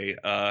lingerie.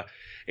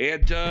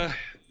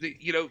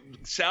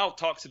 Sal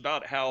talks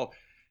about how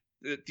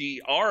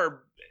the arm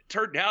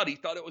turned out, he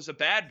thought it was a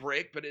bad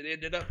break, but it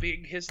ended up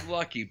being his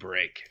lucky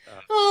break.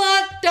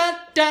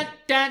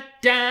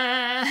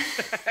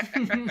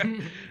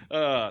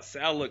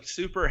 Sal looked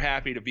super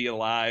happy to be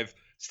alive,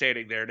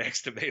 standing there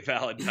next to May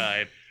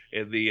Valentine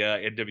in the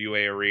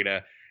NWA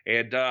arena.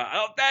 And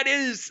that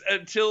is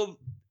until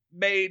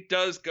May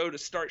does go to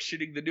start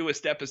shooting the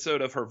newest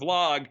episode of her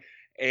vlog,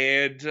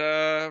 and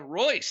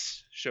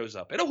Royce shows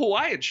up in a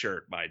Hawaiian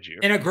shirt, mind you.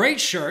 In a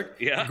great shirt.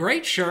 Yeah. A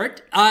great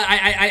shirt.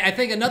 I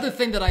think another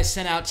thing that I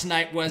sent out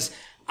tonight was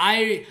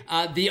I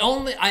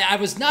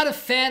was not a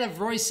fan of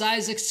Royce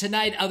Isaacs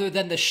tonight other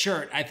than the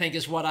shirt, I think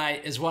is what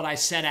I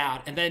sent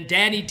out. And then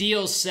Danny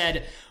Deals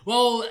said,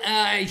 well,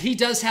 he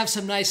does have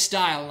some nice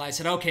style. And I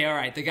said, okay, all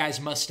right, the guy's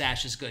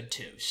mustache is good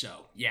too.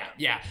 So,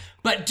 yeah.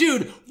 But,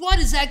 dude, what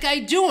is that guy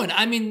doing?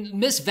 I mean,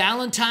 Miss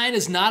Valentine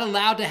is not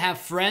allowed to have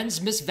friends.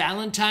 Miss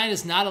Valentine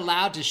is not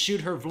allowed to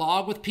shoot her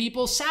vlog with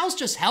people. Sal's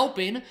just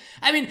helping.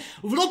 I mean,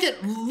 look at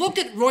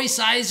Royce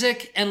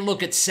Isaac and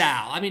look at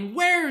Sal. I mean,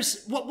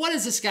 what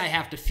does this guy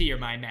have to fear,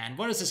 my man?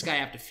 What does this guy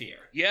have to fear?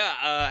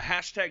 Yeah,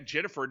 hashtag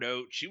Jennifer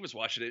note. She was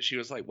watching it. She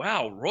was like,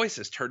 wow, Royce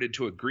has turned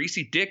into a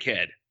greasy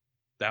dickhead.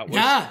 That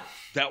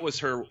was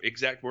her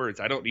exact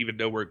words. I don't even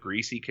know where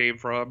greasy came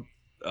from.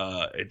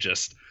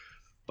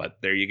 But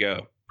there you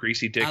go.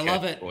 Greasy dickhead. I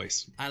love it.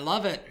 Voice. I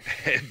love it.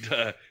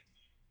 And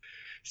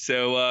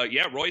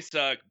Royce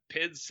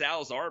pins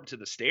Sal's arm to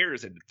the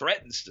stairs and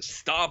threatens to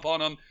stomp on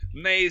him.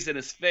 May's in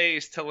his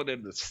face, telling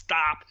him to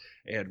stop.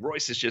 And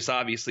Royce is just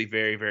obviously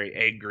very, very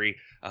angry.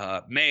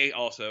 May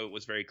also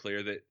was very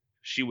clear that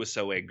she was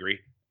so angry.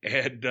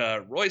 And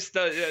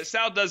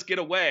Sal does get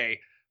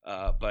away,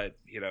 but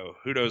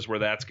who knows where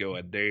that's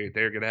going?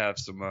 They're gonna have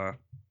some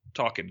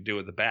talking to do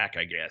in the back,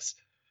 I guess.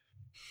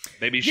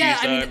 Maybe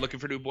she's looking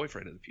for a new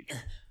boyfriend in the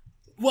future.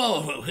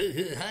 Whoa,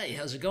 hey,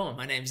 how's it going?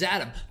 My name's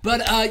Adam.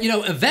 But,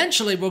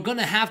 eventually we're going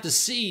to have to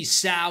see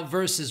Sal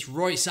versus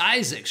Royce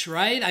Isaacs,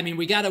 right? I mean,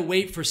 we got to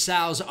wait for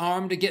Sal's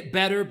arm to get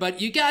better,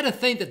 but you got to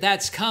think that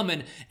that's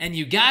coming, and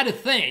you got to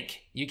think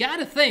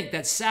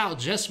that Sal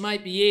just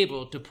might be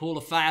able to pull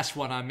a fast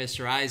one on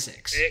Mr.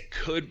 Isaacs. It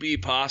could be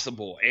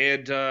possible.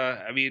 And,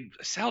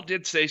 Sal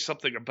did say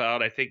something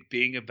about, I think,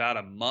 being about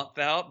a month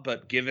out,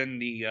 but given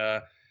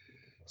the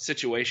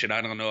situation,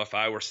 I don't know if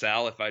I were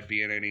Sal, if I'd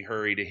be in any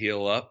hurry to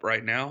heal up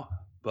right now.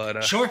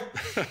 But sure.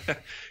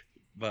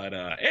 But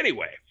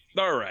anyway,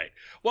 all right.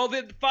 Well,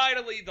 then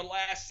finally, the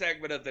last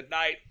segment of the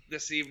night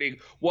this evening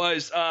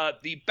was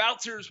the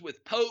Bouncers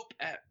with Pope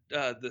at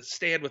the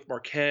stand with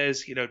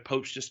Marquez.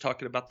 Pope's just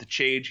talking about the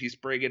change he's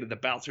bringing, and the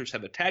Bouncers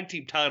have a tag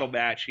team title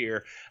match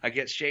here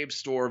against James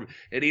Storm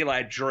and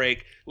Eli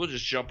Drake. We'll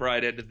just jump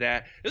right into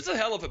that. It was a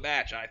hell of a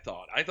match, I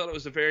thought. I thought it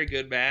was a very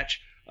good match.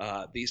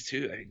 These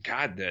two,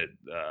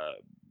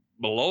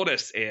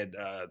 Melonis and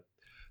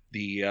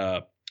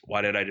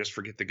why did I just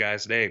forget the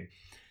guy's name?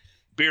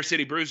 Beer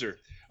City Bruiser.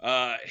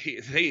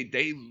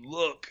 They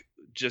look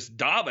just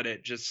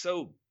dominant, just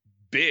so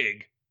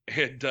big,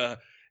 and it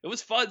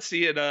was fun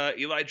seeing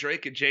Eli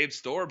Drake and James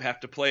Storm have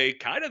to play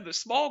kind of the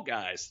small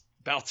guys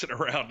bouncing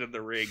around in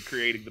the ring,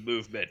 creating the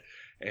movement,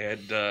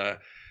 and there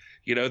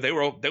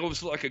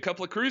was like a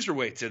couple of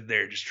cruiserweights in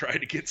there just trying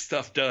to get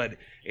stuff done,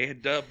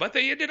 and but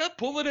they ended up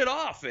pulling it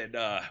off, and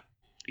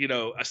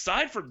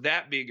aside from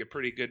that being a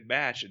pretty good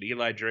match, and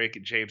Eli Drake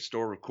and James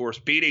Storm, of course,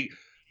 beating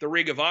the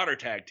Ring of Honor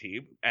tag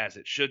team as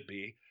it should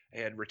be,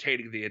 and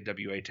retaining the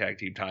NWA tag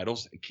team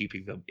titles and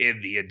keeping them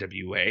in the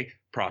NWA.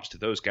 Props to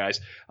those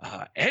guys.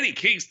 Eddie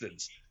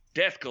Kingston's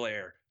Death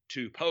Glare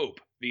to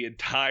Pope the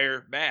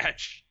entire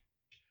match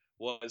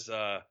was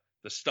the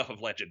stuff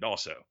of legend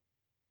also.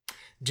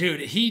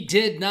 Dude, he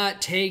did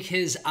not take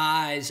his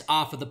eyes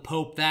off of the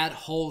Pope that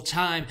whole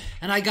time.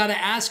 And I got to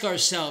ask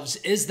ourselves,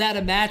 is that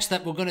a match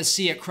that we're going to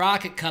see at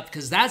Crockett Cup?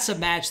 Because that's a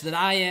match that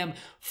I am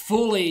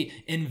fully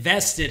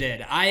invested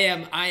in. I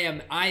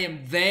am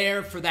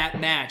there for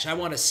that match. I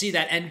want to see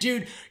that. And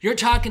dude, you're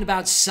talking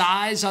about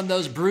size on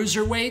those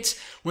bruiserweights.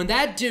 When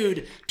that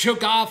dude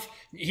took off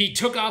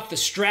the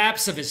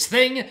straps of his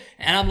thing,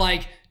 and I'm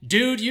like,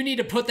 dude, you need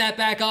to put that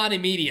back on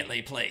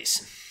immediately,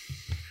 please.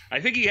 I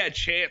think he had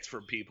chants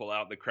from people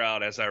out in the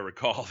crowd, as I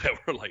recall,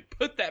 that were like,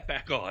 put that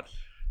back on.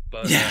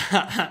 But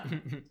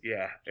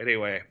yeah,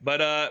 anyway.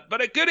 But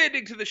a good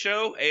ending to the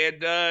show,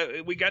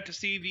 and we got to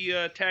see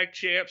the tag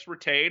champs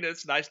retain.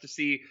 It's nice to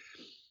see,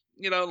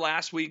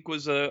 last week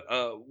was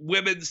a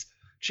women's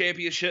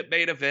championship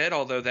main event,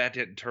 although that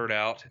didn't turn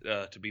out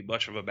to be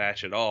much of a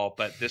match at all.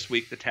 But this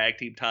week, the tag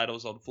team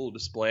titles on full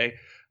display,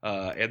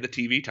 and the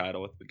TV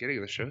title at the beginning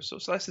of the show. So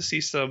it's nice to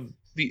see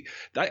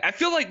I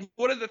feel like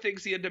one of the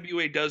things the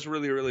NWA does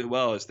really, really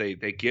well is they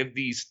give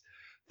these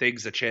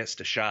things a chance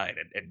to shine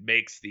and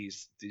makes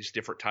these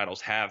different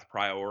titles have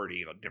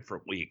priority on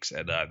different weeks.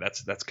 And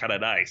that's kind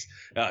of nice,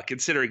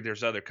 considering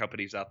there's other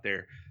companies out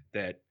there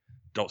that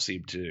don't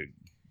seem to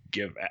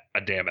give a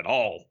damn at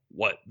all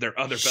what their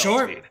other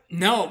belts need.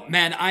 No,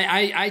 man,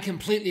 I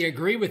completely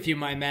agree with you,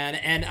 my man.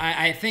 And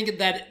I think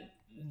that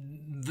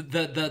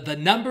the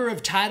number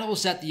of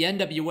titles that the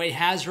NWA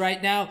has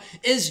right now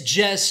is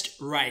just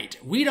right.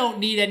 We don't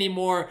need any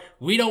more.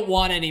 We don't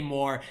want any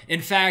more.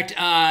 In fact,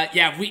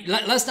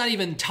 let's not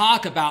even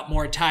talk about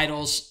more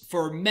titles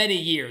for many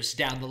years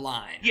down the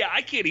line. Yeah,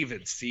 I can't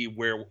even see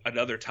where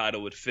another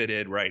title would fit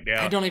in right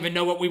now. I don't even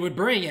know what we would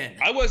bring in.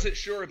 I wasn't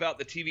sure about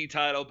the TV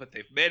title, but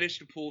they've managed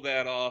to pull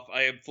that off.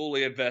 I am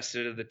fully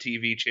invested in the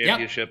TV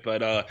championship,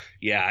 but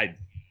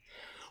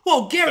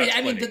well, Gary,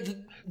 I mean,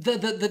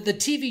 the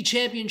TV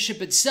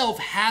championship itself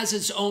has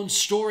its own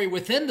story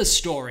within the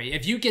story.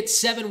 If you get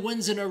 7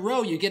 wins in a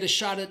row, you get a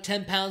shot at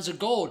 10 pounds of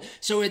gold.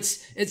 So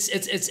it's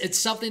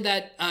something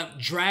that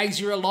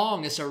drags you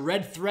along. It's a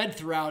red thread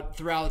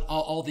throughout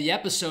all the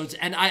episodes,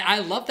 and I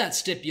love that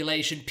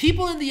stipulation.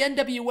 People in the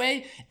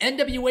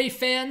NWA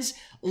fans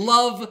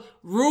love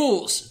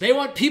rules. They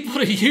want people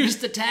to use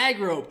the tag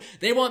rope.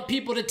 They want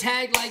people to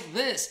tag like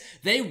this.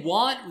 They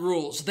want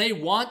rules. They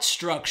want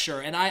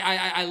structure, and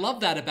I love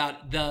that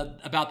about the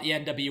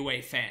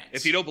NWA fans.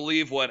 If you don't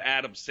believe what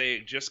Adam's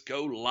saying, just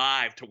go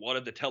live to one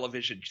of the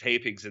television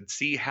tapings and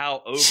see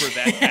how over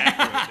that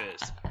tag rope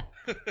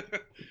is.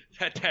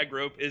 That tag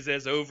rope is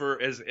as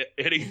over as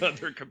any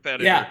other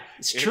competitor. Yeah,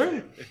 it's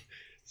true.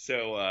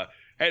 So.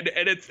 And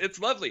it's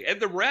lovely. And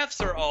the refs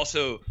are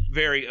also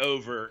very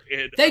over.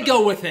 They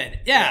go with it.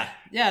 Yeah,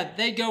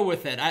 they go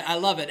with it. I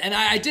love it. And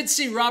I did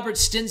see Robert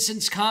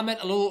Stinson's comment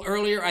a little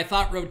earlier. I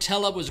thought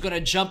Rotella was going to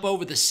jump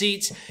over the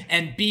seats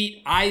and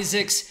beat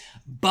Isaacs.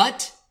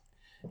 But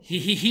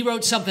He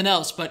wrote something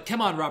else, but come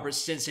on, Robert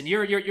Stinson,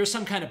 you're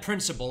some kind of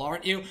principal,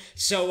 aren't you?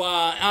 So no.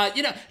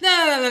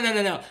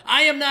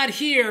 I am not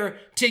here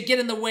to get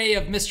in the way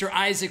of Mr.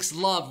 Isaac's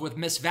love with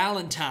Miss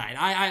Valentine.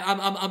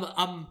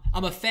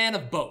 I'm a fan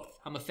of both.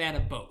 I'm a fan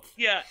of both.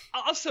 Yeah.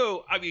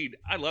 Also, I mean,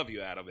 I love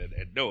you, Adam, and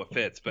no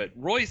offense, but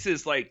Royce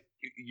is like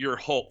your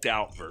Hulked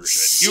out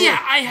version.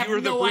 I have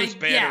no idea. Bruce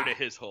Banner to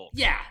his Hulk.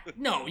 Yeah.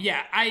 No.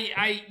 Yeah.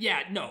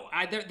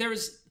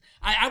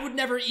 I would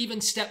never even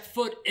step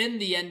foot in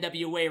the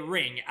NWA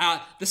ring.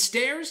 The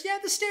stairs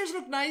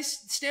look nice.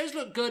 The stairs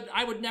look good.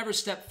 I would never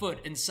step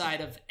foot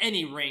inside of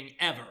any ring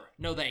ever.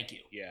 No, thank you.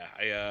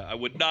 Yeah, I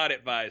would not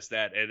advise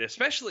that, and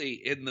especially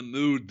in the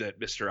mood that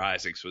Mr.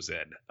 Isaacs was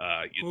in.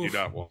 You do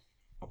not want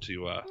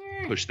to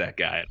push that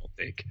guy, I don't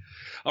think.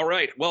 All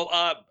right, well,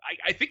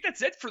 I think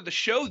that's it for the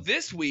show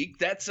this week.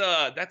 That's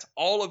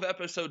all of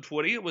episode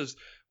 20. It was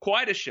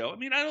quite a show. I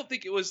mean, I don't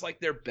think it was like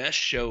their best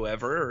show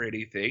ever or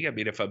anything. I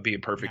mean, if I'm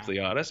being perfectly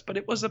honest, but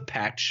it was a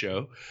packed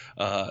show.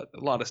 A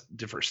lot of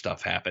different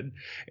stuff happened.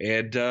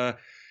 And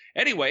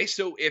anyway,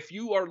 so if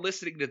you are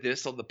listening to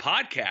this on the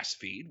podcast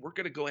feed, we're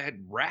going to go ahead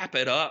and wrap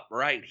it up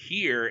right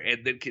here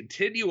and then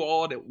continue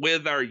on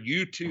with our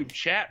YouTube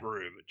chat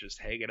room, just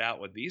hanging out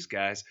with these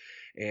guys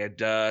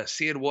and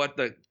seeing what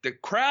the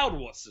crowd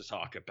wants to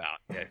talk about.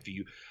 If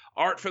you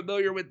aren't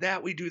familiar with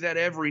that, we do that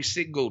every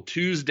single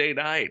Tuesday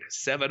night,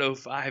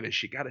 7:05,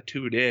 and you got to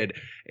tune in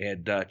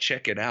and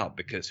check it out,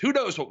 because who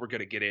knows what we're going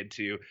to get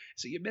into.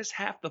 So you miss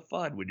half the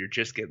fun when you're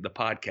just getting the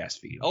podcast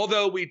feed.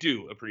 Although we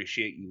do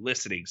appreciate you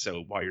listening.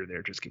 So while you're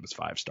there, just give us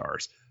 5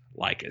 stars,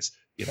 like us,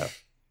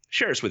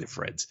 share us with your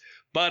friends.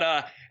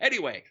 But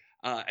anyway,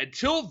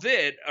 until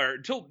then, or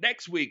until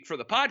next week for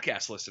the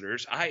podcast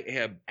listeners, I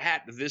am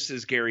at This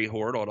Is Gary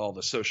Horn on all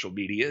the social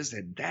medias,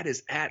 and that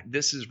is at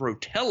This Is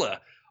Rotella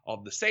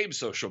on the same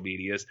social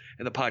medias,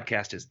 and the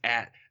podcast is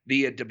at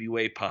the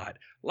NWA Pod.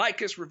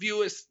 Like us,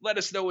 review us, let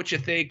us know what you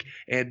think,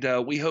 and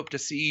we hope to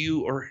see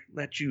you or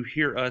let you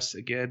hear us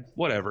again,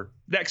 whatever,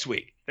 next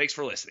week. Thanks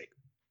for listening.